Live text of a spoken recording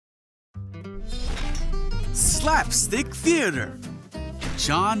Slapstick Theater.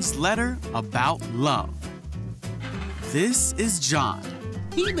 John's letter about love. This is John.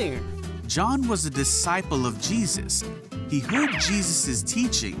 Hey there. John was a disciple of Jesus. He heard Jesus'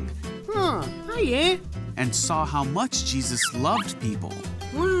 teaching Hiya. and saw how much Jesus loved people.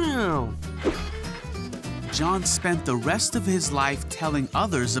 Wow. John spent the rest of his life telling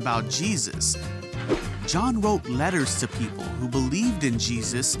others about Jesus. John wrote letters to people who believed in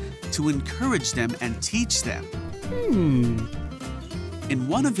Jesus to encourage them and teach them. In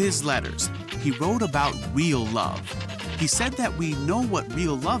one of his letters, he wrote about real love. He said that we know what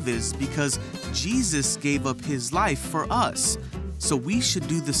real love is because Jesus gave up his life for us, so we should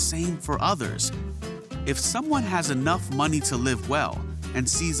do the same for others. If someone has enough money to live well and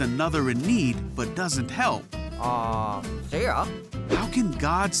sees another in need but doesn't help, Sarah? how can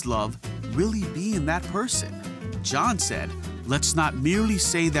God's love really be in that person? John said, let's not merely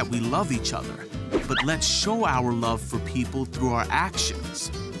say that we love each other, but let's show our love for people through our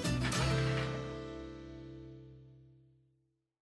actions.